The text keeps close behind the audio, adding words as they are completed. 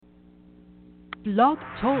Blog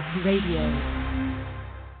Talk Radio.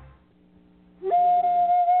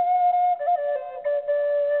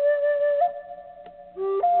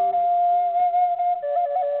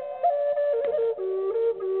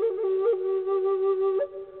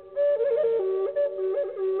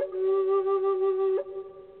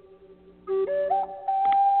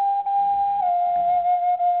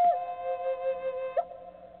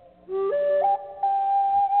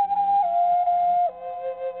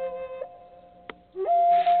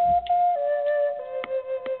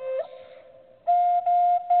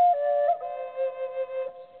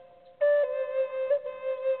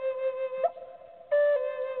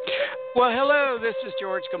 Well, hello, this is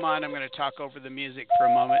George. Come on, I'm going to talk over the music for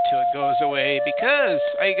a moment till it goes away because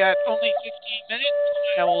I got only 15 minutes and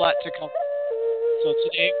I have a lot to cover. So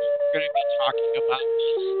today we're going to be talking about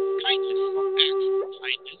kindness, acts of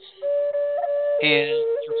kindness, and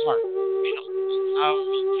your heart, how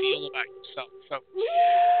you feel about yourself. So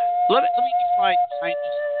let me define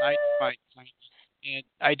kindness. I define kindness. And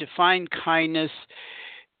I define kindness.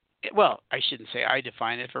 Well, I shouldn't say I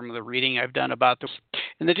define it from the reading I've done about this.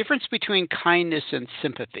 And the difference between kindness and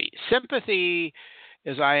sympathy. Sympathy,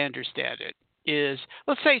 as I understand it, is,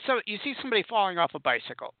 let's say you see somebody falling off a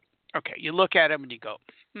bicycle. Okay, you look at them and you go,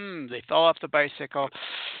 they fell off the bicycle.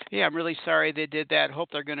 Yeah, I'm really sorry they did that. Hope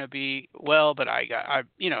they're going to be well, but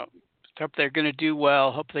hope they're going to do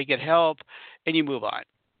well. Hope they get help, and you move on.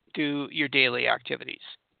 Do your daily activities.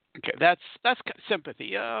 Okay, that's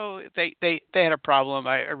sympathy. Oh, they had a problem.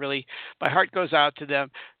 My heart goes out to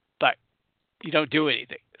them, but you don't do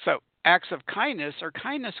anything. So acts of kindness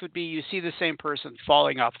would be you see the same person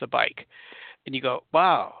falling off the bike, and you go,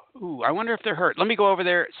 wow, I wonder if they're hurt. Let me go over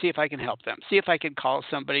there, see if I can help them. See if I can call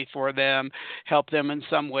somebody for them, help them in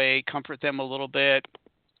some way, comfort them a little bit.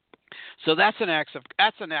 So that's an act of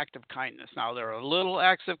kindness. Now, there are little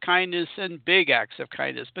acts of kindness and big acts of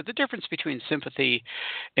kindness, but the difference between sympathy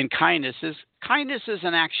and kindness is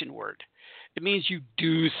an action word. It means you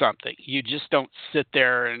do something. You just don't sit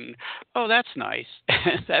there and, oh, that's nice.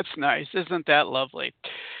 That's nice. Isn't that lovely?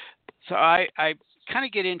 So I kind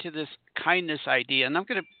of get into this kindness idea, and I'm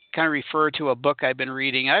going to kind of refer to a book I've been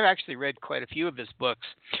reading. I've actually read quite a few of his books.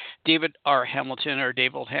 David Hamilton,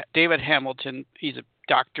 he's a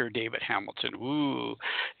Dr. David Hamilton. Ooh,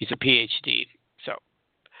 he's a PhD.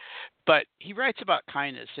 But he writes about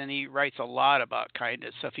kindness, and he writes a lot about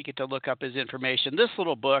kindness. So if you get to look up his information, this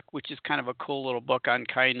little book, which is kind of a cool little book on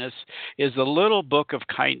kindness, is The Little Book of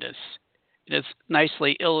Kindness. It's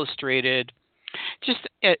nicely illustrated.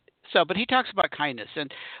 But he talks about kindness,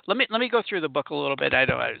 and let me go through the book a little bit. I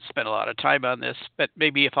know I spent a lot of time on this, but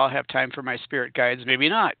maybe if I'll have time for my spirit guides, maybe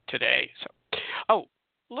not today.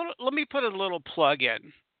 Let me put a little plug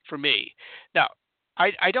in for me. Now,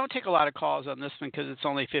 I don't take a lot of calls on this one because it's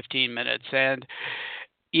only 15 minutes, and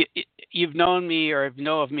you've known me or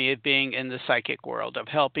know of me as being in the psychic world, of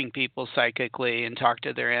helping people psychically and talk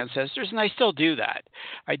to their ancestors, and I still do that.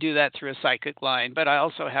 I do that through a psychic line, but I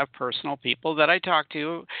also have personal people that I talk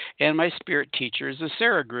to, and my spirit teachers, the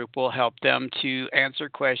Sarah Group, will help them to answer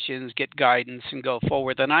questions, get guidance, and go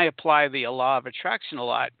forward. And I apply the law of attraction a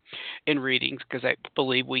lot in readings because I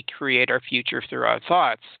believe we create our future through our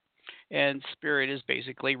thoughts. And spirit is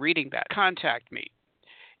basically reading that. Contact me.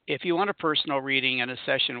 If you want a personal reading and a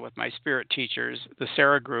session with my spirit teachers, the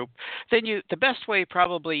Sarah Group, then the best way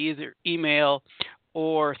probably either email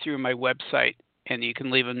or through my website, and you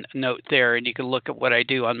can leave a note there, and you can look at what I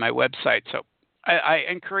do on my website. So I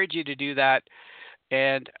encourage you to do that,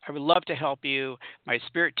 and I would love to help you. My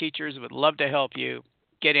spirit teachers would love to help you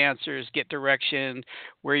get answers, get direction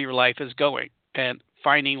where your life is going, and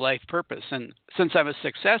finding life purpose. And since I'm a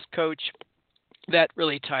success coach, that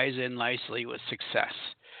really ties in nicely with success.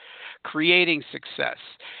 Creating success.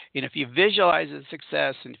 And if you visualize the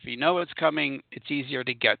success and if you know it's coming, it's easier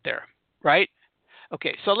to get there, right?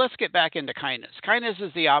 Okay, so let's get back into kindness. Kindness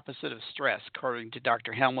is the opposite of stress, according to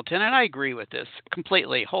Dr. Hamilton, and I agree with this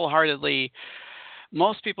completely, wholeheartedly.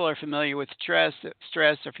 Most people are familiar with stress.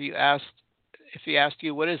 If you asked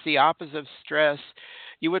you what is the opposite of stress,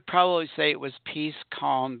 you would probably say it was peace,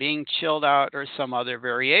 calm, being chilled out, or some other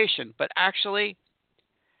variation. But actually,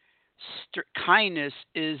 kindness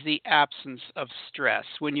is the absence of stress.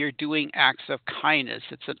 When you're doing acts of kindness,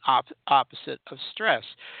 it's an opposite of stress.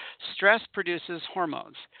 Stress produces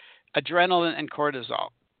hormones, adrenaline and cortisol.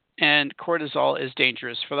 And cortisol is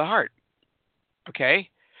dangerous for the heart. Okay?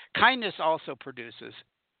 Kindness also produces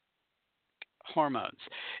hormones.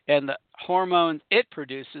 And the hormone it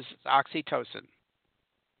produces is oxytocin.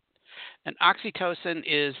 And oxytocin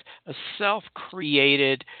is a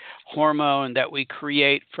self-created hormone that we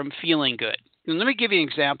create from feeling good. And let me give you an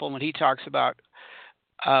example when he talks about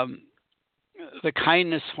um, the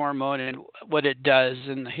kindness hormone and what it does.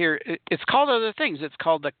 And here, it's called other things. It's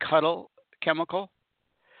called the cuddle chemical.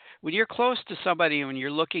 When you're close to somebody, when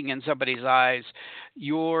you're looking in somebody's eyes,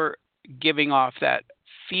 you're giving off that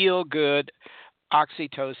feel good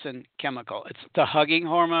oxytocin chemical. It's the hugging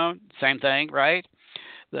hormone, same thing, right?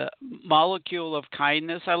 The molecule of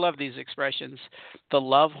kindness. I love these expressions. The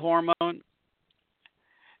love hormone.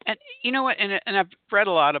 And you know what? And I've read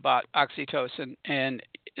a lot about oxytocin, and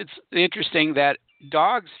it's interesting that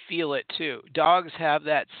dogs feel it too. Dogs have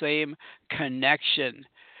that same connection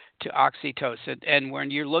to oxytocin. And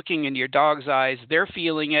when you're looking in your dog's eyes, they're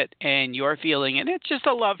feeling it and you're feeling it. It's just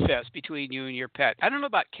a love fest between you and your pet. I don't know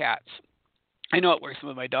about cats. I know it works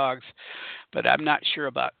with my dogs, but I'm not sure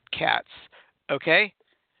about cats. Okay?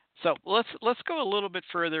 So let's go a little bit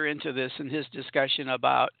further into this in his discussion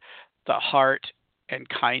about the heart and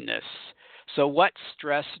kindness. So what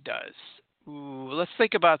stress does. Let's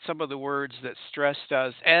think about some of the words that stress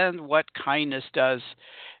does and what kindness does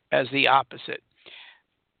as the opposite.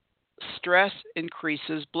 Stress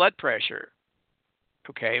increases blood pressure.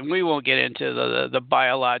 Okay, and we won't get into the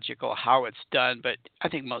biological how it's done, but I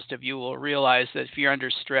think most of you will realize that if you're under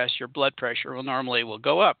stress, your blood pressure will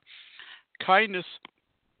go up. Kindness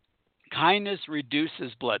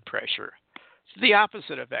reduces blood pressure. It's the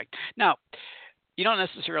opposite effect. Now, you don't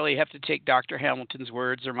necessarily have to take Dr. Hamilton's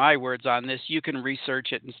words or my words on this. You can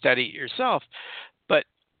research it and study it yourself. But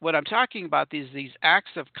what I'm talking about is these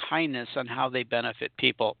acts of kindness and how they benefit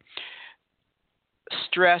people.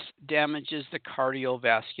 Stress damages the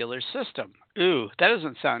cardiovascular system. Ooh, that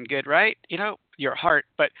doesn't sound good, right? You know, your heart.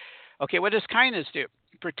 But, okay, what does kindness do?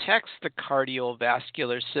 It protects the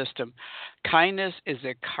cardiovascular system. Kindness is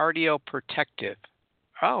a cardioprotective.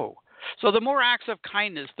 Oh, so the more acts of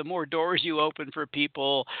kindness, the more doors you open for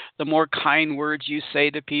people, the more kind words you say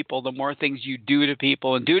to people, the more things you do to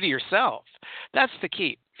people and do to yourself. That's the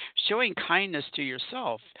key. Showing kindness to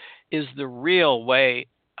yourself is the real way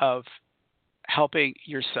of helping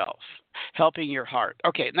yourself, helping your heart.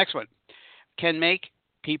 Okay, next one. Can make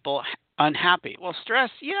people unhappy. Well, stress,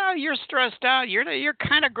 yeah, you're stressed out. You're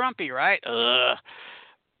kind of grumpy, right? Ugh.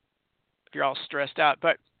 If you're all stressed out.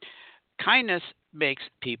 But kindness makes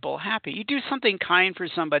people happy. You do something kind for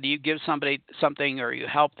somebody, you give somebody something or you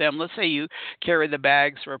help them. Let's say you carry the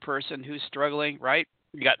bags for a person who's struggling, right?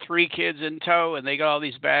 You got 3 kids in tow and they got all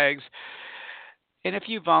these bags. And if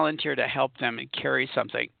you volunteer to help them and carry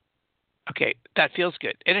something, okay, that feels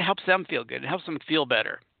good. And it helps them feel good. It helps them feel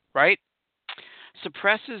better, right?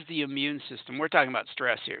 Suppresses the immune system. We're talking about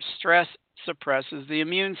stress here. Stress suppresses the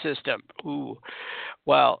immune system. Ooh,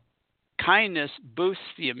 well, kindness boosts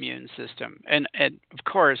the immune system. And of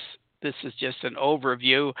course, this is just an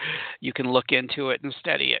overview. You can look into it and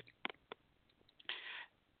study it.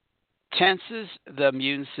 Tenses the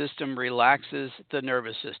immune system, relaxes the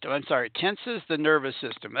nervous system. Tenses the nervous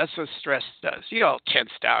system. That's what stress does. You all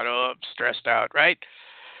tensed out, stressed out, right?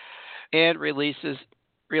 And relaxes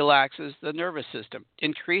the nervous system.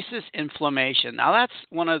 Increases inflammation. Now that's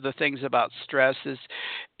one of the things about stress is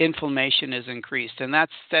inflammation is increased. And that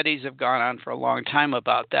studies have gone on for a long time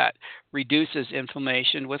about that. Reduces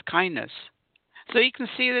inflammation with kindness. So you can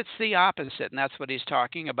see that's the opposite, and that's what he's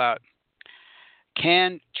talking about.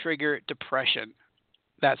 Can trigger depression.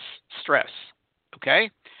 That's stress.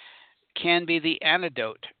 Okay? Can be the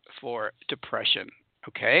antidote for depression.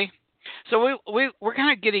 Okay? So we're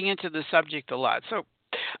kind of getting into the subject a lot. So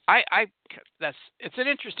it's an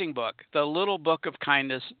interesting book, The Little Book of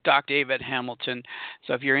Kindness, Dr. David Hamilton.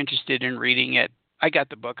 So if you're interested in reading it, I got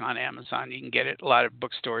the book on Amazon. You can get it at a lot of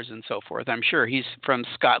bookstores and so forth. I'm sure he's from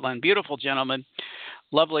Scotland. Beautiful gentleman,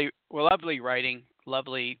 lovely writing,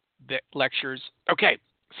 lovely lectures. Okay,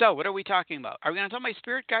 so what are we talking about? Are we going to tell my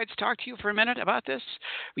spirit guides talk to you for a minute about this?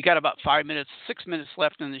 We got about 6 minutes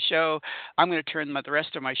left in the show. I'm going to turn the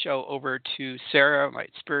rest of my show over to Sarah, my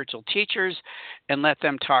spiritual teachers, and let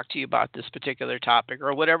them talk to you about this particular topic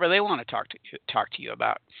or whatever they want to talk to you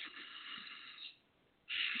about.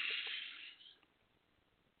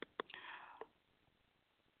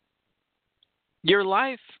 Your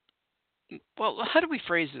life. Well, how do we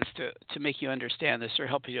phrase this to make you understand this or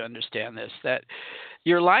help you to understand this? That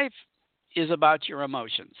your life is about your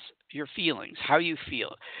emotions, your feelings, how you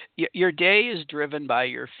feel. Your day is driven by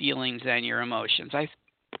your feelings and your emotions.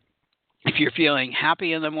 If you're feeling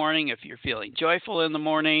happy in the morning, if you're feeling joyful in the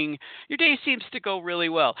morning, your day seems to go really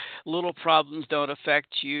well. Little problems don't affect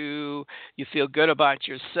you. You feel good about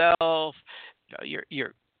yourself.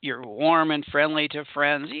 You're warm and friendly to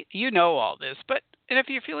friends. You know all this, and if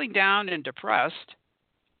you're feeling down and depressed,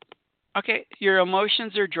 okay, your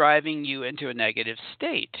emotions are driving you into a negative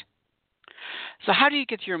state. So how do you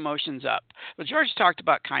get your emotions up? Well, George talked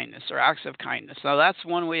about kindness or acts of kindness. Now, that's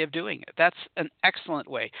one way of doing it. That's an excellent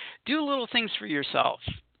way. Do little things for yourself.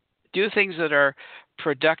 Do things that are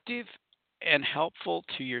productive and helpful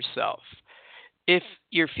to yourself. If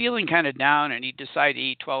you're feeling kind of down and you decide to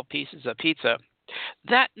eat 12 pieces of pizza,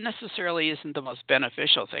 that necessarily isn't the most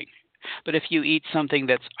beneficial thing. But if you eat something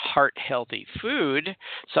that's heart healthy food,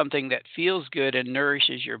 something that feels good and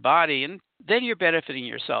nourishes your body, and then you're benefiting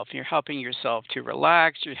yourself. You're helping yourself to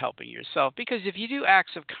relax. You're helping yourself. Because if you do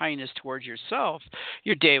acts of kindness towards yourself,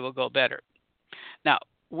 your day will go better. Now,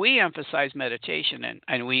 we emphasize meditation,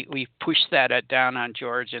 and we push that down on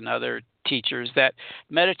George and other teachers that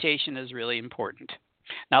meditation is really important.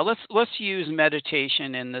 Now let's use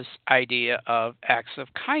meditation in this idea of acts of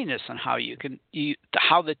kindness and how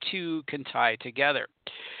the two can tie together.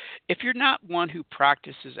 If you're not one who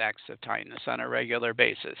practices acts of kindness on a regular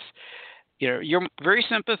basis, you're very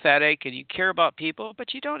sympathetic and you care about people,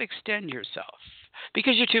 but you don't extend yourself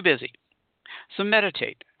because you're too busy. So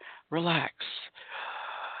meditate, relax,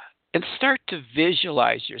 and start to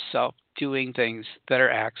visualize yourself doing things that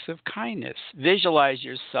are acts of kindness. Visualize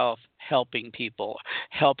yourself helping people,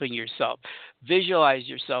 helping yourself. Visualize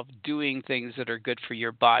yourself doing things that are good for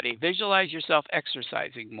your body. Visualize yourself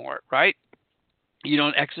exercising more, right? You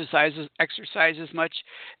don't exercise as much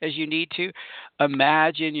as you need to.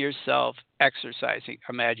 Imagine yourself exercising.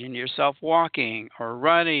 Imagine yourself walking or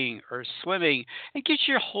running or swimming and get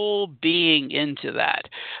your whole being into that.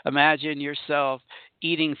 Imagine yourself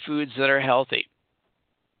eating foods that are healthy.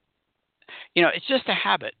 It's just a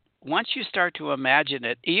habit. Once you start to imagine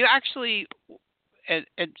it, you actually, and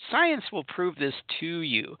science will prove this to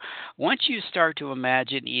you. Once you start to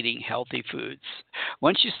imagine eating healthy foods,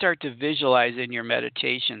 once you start to visualize in your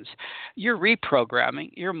meditations, you're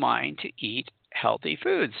reprogramming your mind to eat healthy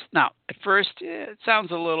foods. Now, at first, it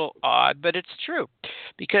sounds a little odd, but it's true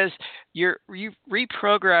because you're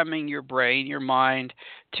reprogramming your brain, your mind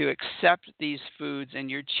to accept these foods, and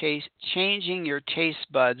you're changing your taste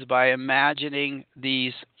buds by imagining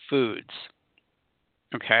these foods.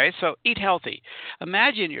 Okay, so eat healthy.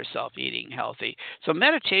 Imagine yourself eating healthy. So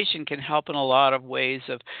meditation can help in a lot of ways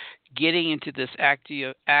of getting into this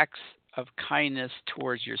acts of kindness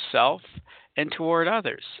towards yourself and toward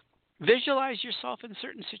others. Visualize yourself in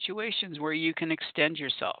certain situations where you can extend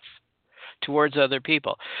yourself towards other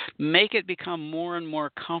people. Make it become more and more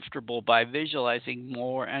comfortable by visualizing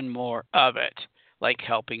more and more of it, like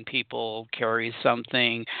helping people carry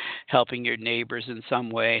something, helping your neighbors in some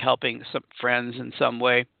way, helping some friends in some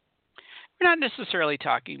way. We're not necessarily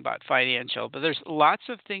talking about financial, but there's lots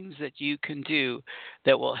of things that you can do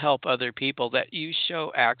that will help other people, that you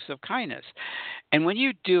show acts of kindness. And when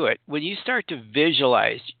you do it, when you start to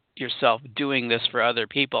visualize yourself doing this for other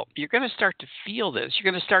people, you're going to start to feel this.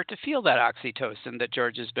 You're going to start to feel that oxytocin that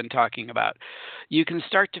George has been talking about. You can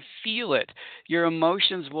start to feel it. Your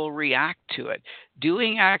emotions will react to it.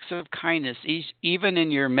 Doing acts of kindness, even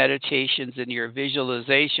in your meditations and your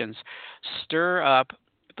visualizations, stir up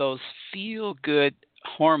those feel-good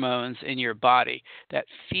hormones in your body that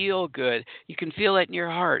feel good. You can feel it in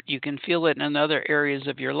your heart. You can feel it in other areas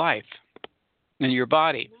of your life, in your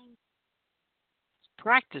body.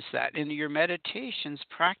 Practice that in your meditations.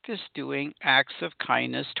 Practice doing acts of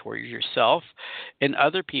kindness toward yourself and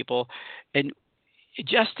other people. And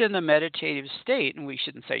just in the meditative state, and we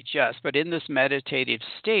shouldn't say just, but in this meditative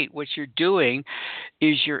state, what you're doing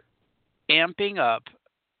is you're amping up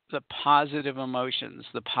the positive emotions,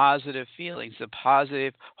 the positive feelings, the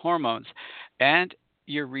positive hormones, and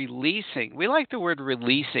you're releasing. We like the word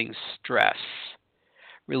releasing stress.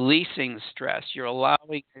 Releasing stress. You're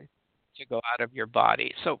allowing it to go out of your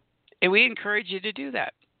body. So, and we encourage you to do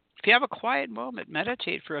that. If you have a quiet moment,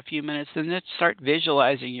 meditate for a few minutes and then start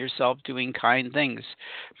visualizing yourself doing kind things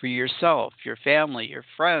for yourself, your family, your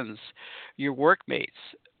friends, your workmates.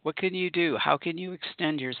 What can you do? How can you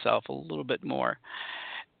extend yourself a little bit more?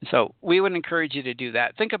 So we would encourage you to do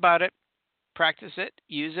that. Think about it, practice it,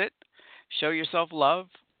 use it, show yourself love,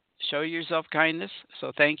 show yourself kindness.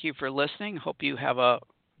 So thank you for listening. Hope you have a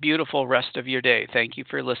beautiful rest of your day. Thank you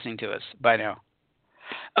for listening to us. Bye now.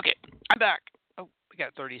 Okay, I'm back. Oh, we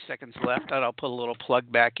got 30 seconds left, and I'll put a little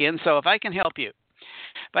plug back in. So if I can help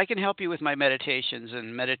you with my meditations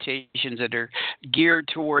and meditations that are geared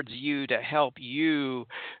towards you to help you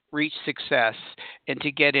reach success and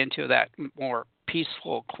to get into that more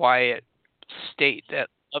peaceful, quiet state, that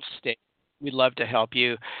love state, we'd love to help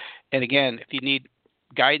you. And again, if you need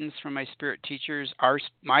guidance from my spirit teachers,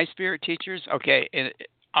 my spirit teachers, okay, and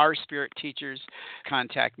our spirit teachers,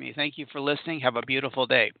 contact me. Thank you for listening. Have a beautiful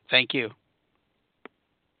day. Thank you.